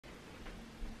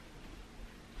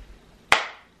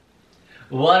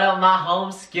What up, my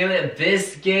home skillet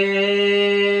biscuits?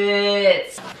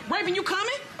 Raven, you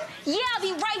coming? Yeah, I'll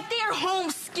be right there, home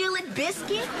skillet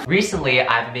biscuit. Recently,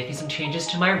 I've been making some changes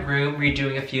to my room,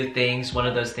 redoing a few things, one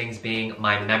of those things being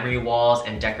my memory walls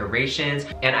and decorations.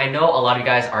 And I know a lot of you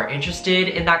guys are interested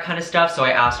in that kind of stuff, so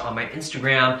I asked on my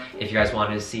Instagram if you guys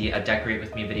wanted to see a decorate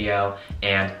with me video,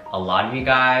 and a lot of you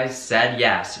guys said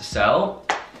yes. So,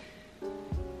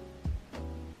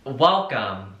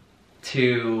 welcome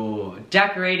to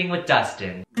Decorating with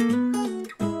Dustin.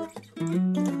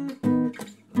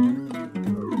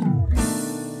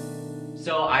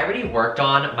 So I already worked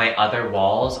on my other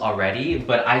walls already,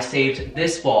 but I saved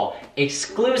this wall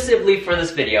exclusively for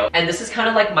this video. And this is kind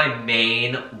of like my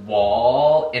main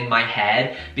wall in my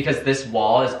head because this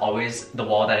wall is always the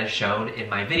wall that is shown in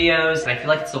my videos. And I feel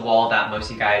like it's the wall that most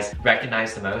of you guys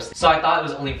recognize the most. So I thought it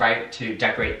was only right to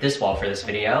decorate this wall for this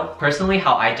video. Personally,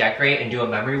 how I decorate and do a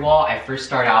memory wall, I first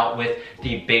start out with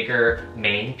the bigger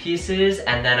main pieces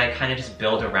and then I kind of just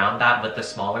build around that with the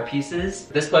smaller pieces.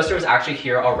 This poster was actually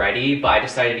here already, but I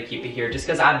decided to keep it here just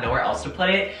because I have nowhere else to put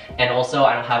it, and also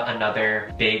I don't have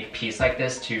another big piece like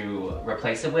this to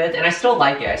replace it with, and I still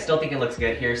like it. I still think it looks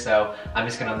good here, so I'm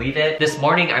just gonna leave it. This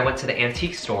morning I went to the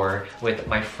antique store with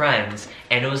my friends,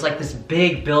 and it was like this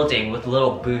big building with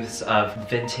little booths of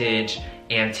vintage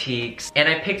antiques, and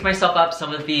I picked myself up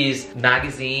some of these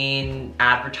magazine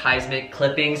advertisement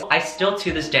clippings. I still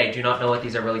to this day do not know what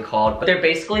these are really called, but they're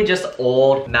basically just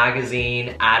old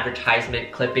magazine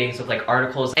advertisement clippings with like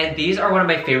articles, and these are one of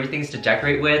my favorite things to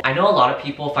decorate with. I know a lot of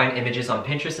people find images on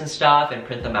Pinterest and stuff and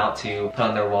print them out to put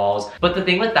on their walls, but the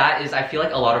thing with that is I feel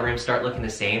like a lot of rooms start looking the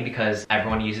same because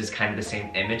everyone uses kind of the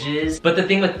same images. But the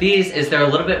thing with these is they're a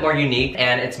little bit more unique,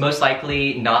 and it's most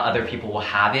likely not other people will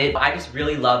have it. I just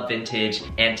really love vintage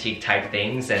antique type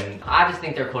things, and I just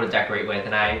think they're cool to decorate with,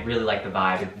 and I really like the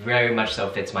vibe. It very much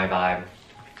so fits my vibe.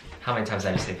 How many times did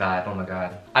I just say vibe? Oh my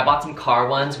god. I bought some car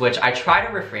ones, which I try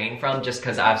to refrain from just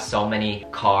because I have so many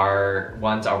car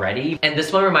ones already. And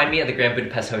this one reminded me of the Grand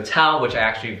Budapest Hotel, which I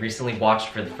actually recently watched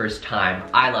for the first time.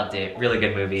 I loved it. Really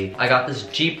good movie. I got this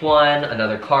Jeep one,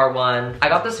 another car one. I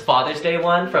got this Father's Day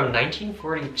one from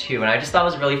 1942, and I just thought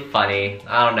it was really funny.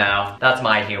 I don't know. That's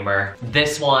my humor.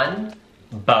 This one,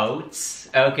 boats.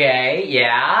 Okay,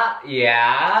 yeah.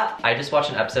 I just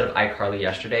watched an episode of iCarly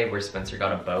yesterday where Spencer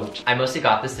got a boat. I mostly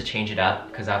got this to change it up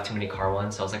because I have too many car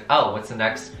ones, so I was like, oh, what's the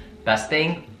next best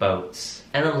thing? Boats.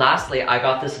 And then lastly, I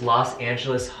got this Los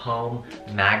Angeles Home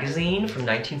magazine from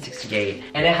 1968.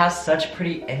 And it has such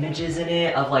pretty images in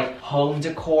it of like home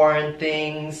decor and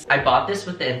things. I bought this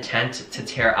with the intent to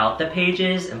tear out the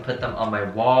pages and put them on my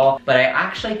wall, but I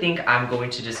actually think I'm going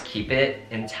to just keep it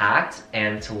intact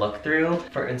and to look through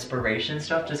for inspiration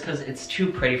stuff just because it's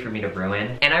too pretty for me to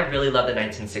ruin. And I really love the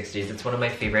 1960s. It's one of my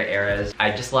favorite eras.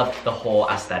 I just love the whole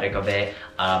aesthetic of it.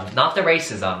 Not the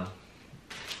racism.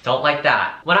 Don't like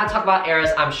that. When I talk about eras,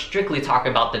 I'm strictly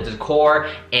talking about the decor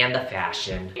and the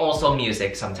fashion. Also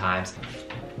music sometimes.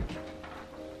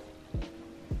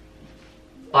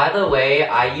 By the way,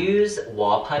 I use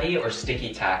wall putty or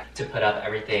sticky tack to put up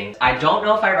everything. I don't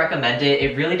know if I recommend it.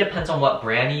 It really depends on what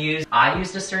brand you use. I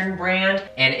used a certain brand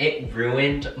and it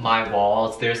ruined my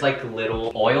walls. There's like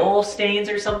little oil stains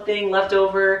or something left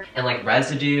over and like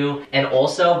residue. And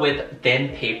also with thin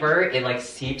paper, it like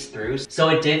seeps through. So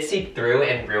it did seep through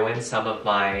and ruin some of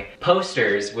my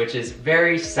posters, which is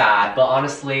very sad. But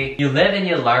honestly, you live and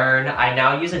you learn. I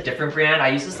now use a different brand. I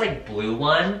use this like blue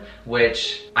one,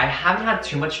 which I haven't had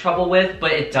too much trouble with,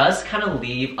 but it does kind of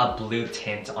leave a blue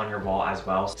tint on your wall as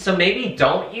well. So maybe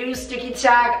don't use sticky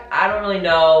tack. I don't really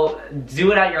know.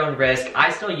 Do it at your own risk. I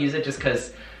still use it just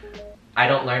because I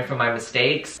don't learn from my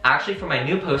mistakes. Actually, for my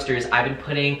new posters, I've been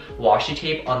putting washi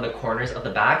tape on the corners of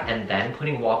the back and then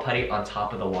putting wall putty on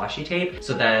top of the washi tape,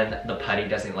 so then the putty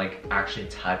doesn't like actually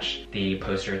touch the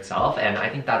poster itself, and I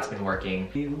think that's been working.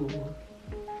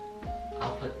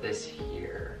 I'll put this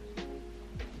here.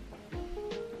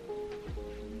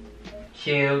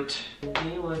 Cute.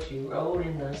 Be what you wrote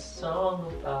in the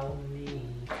song about me.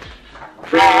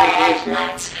 Red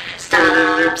lights,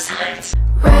 stop signs.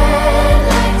 Red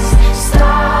lights,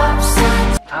 stop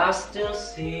signs. I still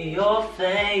see your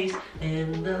face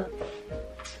in the...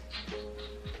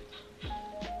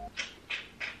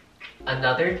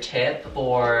 Another tip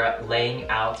for laying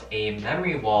out a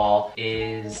memory wall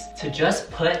is to just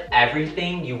put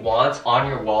everything you want on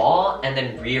your wall and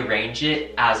then rearrange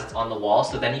it as it's on the wall,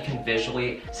 so then you can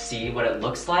visually see what it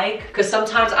looks like. Because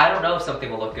sometimes I don't know if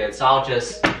something will look good, so I'll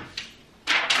just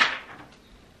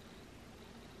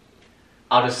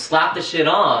slap the shit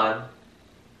on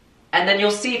and then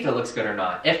you'll see if it looks good or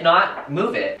not. If not,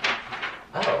 move it.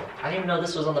 Oh, I didn't even know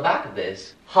this was on the back of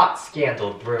this. Hot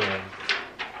scandal brewing.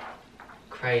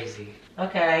 Crazy.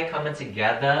 Okay, coming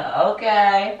together,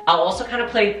 okay. I'll also kind of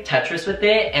play Tetris with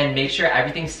it and make sure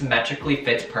everything symmetrically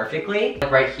fits perfectly.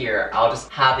 Like right here, I'll just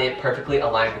have it perfectly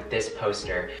aligned with this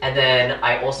poster. And then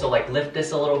I also like lift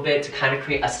this a little bit to kind of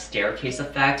create a staircase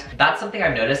effect. That's something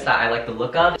I've noticed that I like the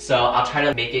look of. So I'll try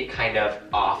to make it kind of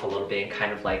off a little bit and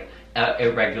kind of like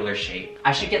irregular shape.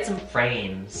 I should get some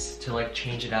frames to like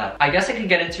change it up. I guess I could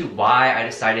get into why I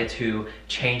decided to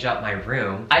change up my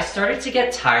room. I started to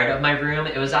get tired of my room.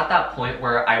 It was at that point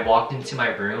where I walked into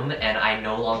my room and I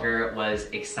no longer was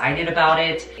excited about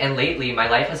it. And lately my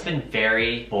life has been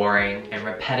very boring and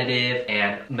repetitive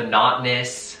and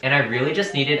monotonous. And I really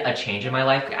just needed a change in my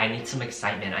life. I need some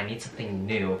excitement. I need something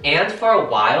new. And for a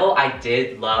while I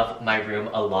did love my room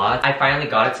a lot. I finally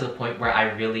got it to the point where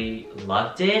I really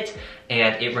loved it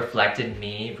and it reflected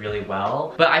me really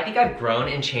well. But I think I've grown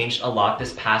and changed a lot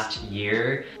this past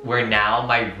year, where now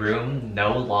my room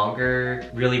no longer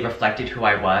really reflected who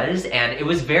I was, and it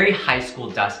was very high school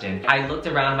Dustin. I looked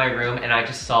around my room and I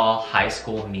just saw high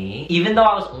school me. Even though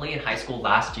I was only in high school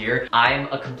last year,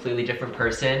 I'm a completely different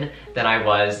person than I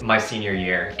was my senior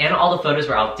year. And all the photos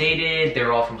were outdated, they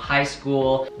were all from high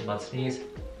school. I'm about to sneeze.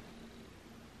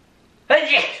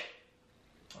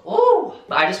 Ooh!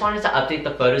 I just wanted to update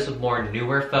the photos with more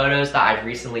newer photos that I've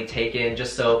recently taken,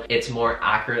 just so it's more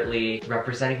accurately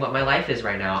representing what my life is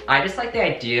right now. I just like the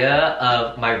idea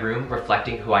of my room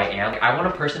reflecting who I am. I want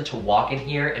a person to walk in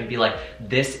here and be like,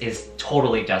 this is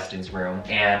totally Dustin's room.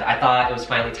 And I thought it was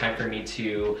finally time for me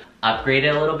to upgrade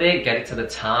it a little bit, get it to the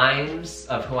times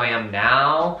of who I am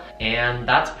now, and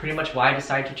that's pretty much why I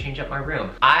decided to change up my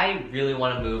room. I really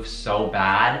want to move so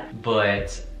bad,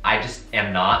 but I just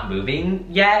am not moving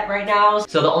yet right now.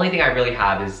 So the only thing I really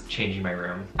have is changing my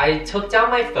room. I took down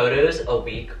my photos a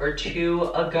week or two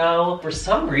ago. For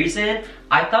some reason,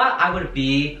 I thought I would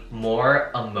be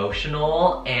more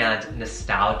emotional and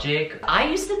nostalgic. I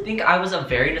used to think I was a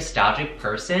very nostalgic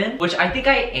person, which I think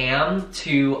I am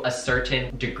to a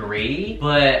certain degree,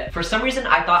 but for some reason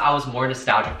I thought I was more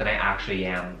nostalgic than I actually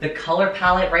am. The color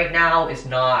palette right now is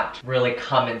not really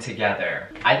coming together.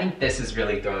 I think this is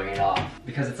really throwing it off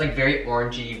because it's like very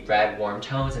orangey red warm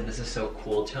tones and this is so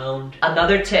cool toned.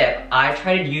 Another tip, I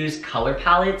try to use color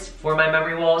palettes for my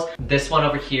memory walls. This one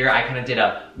over here, I kind of did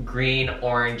a green,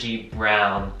 orangey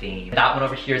brown theme. That one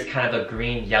over here is kind of a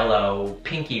green, yellow,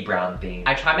 pinky brown theme.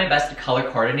 I try my best to color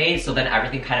coordinate so then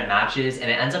everything kind of matches and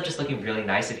it ends up just looking really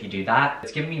nice if you do that.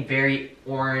 It's giving me very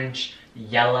orange,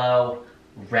 yellow,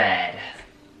 red.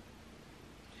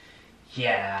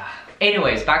 Yeah.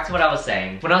 Anyways, back to what I was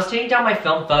saying. When I was taking down my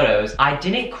film photos, I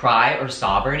didn't cry or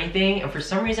sob or anything, and for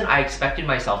some reason I expected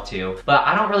myself to, but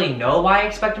I don't really know why I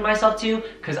expected myself to,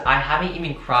 because I haven't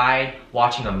even cried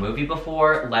watching a movie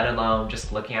before, let alone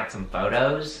just looking at some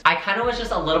photos. I kind of was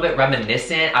just a little bit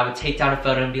reminiscent. I would take down a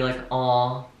photo and be like,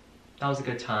 aw, that was a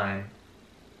good time.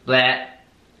 Bleh.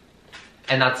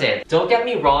 And that's it. Don't get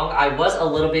me wrong, I was a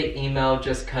little bit emo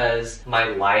just cause my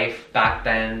life back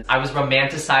then, I was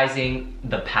romanticizing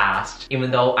the past,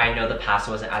 even though I know the past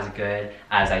wasn't as good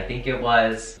as I think it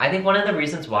was. I think one of the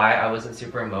reasons why I wasn't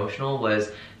super emotional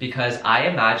was because I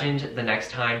imagined the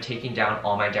next time taking down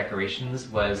all my decorations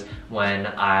was when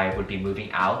I would be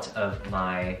moving out of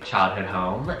my childhood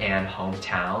home and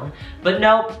hometown. But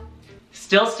nope.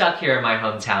 Still stuck here in my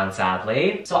hometown,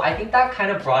 sadly. So I think that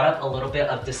kind of brought up a little bit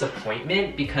of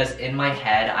disappointment because in my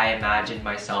head, I imagined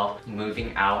myself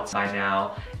moving out by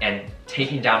now and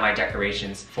taking down my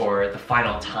decorations for the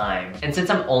final time. And since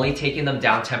I'm only taking them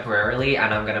down temporarily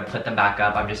and I'm gonna put them back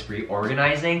up, I'm just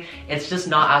reorganizing, it's just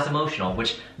not as emotional,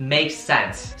 which makes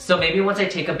sense. So maybe once I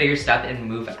take a bigger step and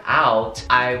move out,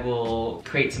 I will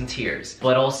create some tears,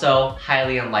 but also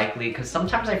highly unlikely because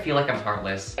sometimes I feel like I'm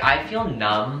heartless. I feel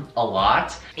numb a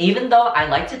lot, even though I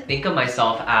like to think of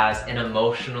myself as an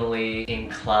emotionally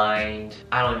inclined,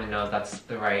 I don't even know if that's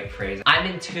the right phrase. I'm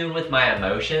in tune with my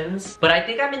emotions, but I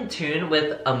think I'm in tune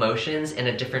with emotions in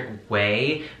a different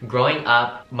way. Growing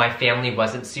up, my family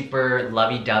wasn't super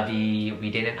lovey-dovey,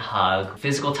 we didn't hug.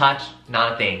 Physical touch,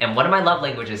 not a thing. And one of my love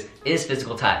languages is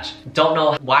physical touch. Don't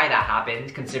know why that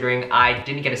happened, considering I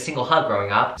didn't get a single hug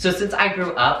growing up. So since I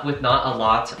grew up with not a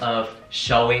lot of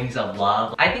showings of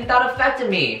love, I think that affected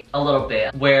me a little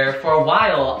bit, where for a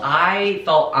while I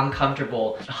felt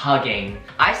uncomfortable hugging.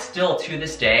 I still to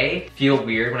this day feel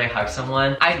weird when I hug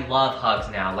someone. I love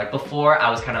hugs now. Like before I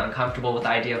was kind of uncomfortable with the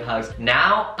idea of hugs.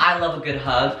 Now I love a good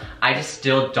hug. I just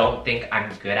still don't think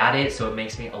I'm good at it, so it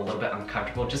makes me a little bit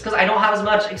uncomfortable just because I don't have as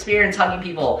much experience hugging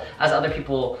people as other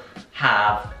people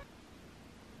have.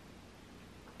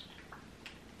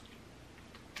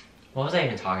 What was I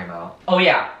even talking about? Oh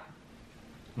yeah,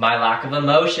 my lack of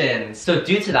emotions. So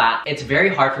due to that, it's very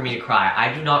hard for me to cry.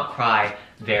 I do not cry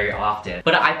very often.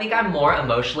 But I think I'm more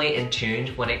emotionally in tune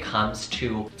when it comes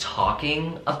to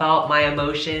talking about my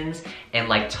emotions and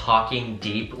like talking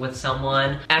deep with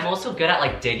someone. I'm also good at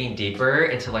like digging deeper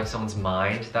into like someone's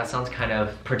mind. That sounds kind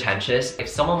of pretentious. If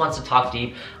someone wants to talk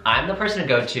deep, I'm the person to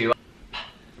go to.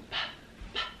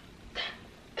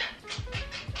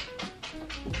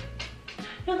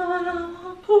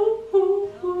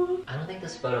 I don't think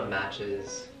this photo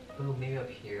matches. Ooh, maybe up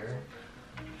here.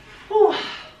 Whew.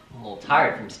 I'm a little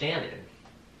tired from standing.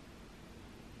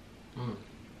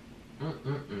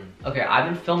 Okay, I've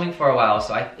been filming for a while,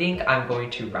 so I think I'm going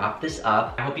to wrap this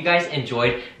up. I hope you guys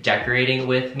enjoyed decorating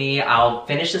with me. I'll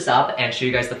finish this up and show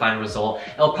you guys the final result.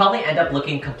 It'll probably end up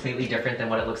looking completely different than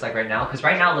what it looks like right now, because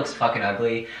right now it looks fucking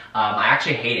ugly. I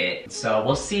actually hate it. So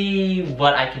we'll see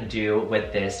what I can do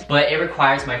with this, but it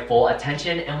requires my full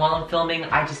attention, and while I'm filming,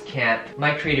 I just can't.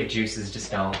 My creative juices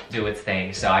just don't do its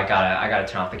thing, so I gotta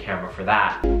turn off the camera for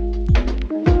that.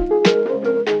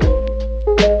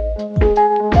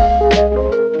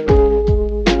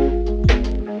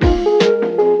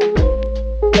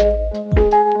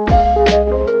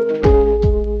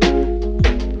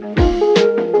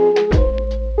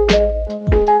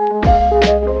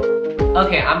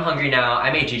 Okay, I'm hungry now.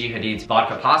 I made Gigi Hadid's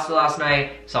vodka pasta last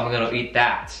night, so I'm gonna eat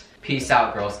that. Peace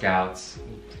out, Girl Scouts.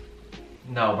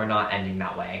 No, we're not ending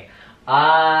that way.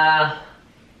 How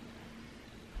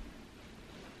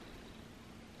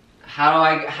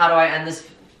do I end this?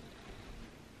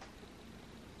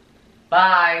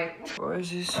 Bye. Or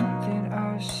is it something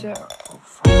I said?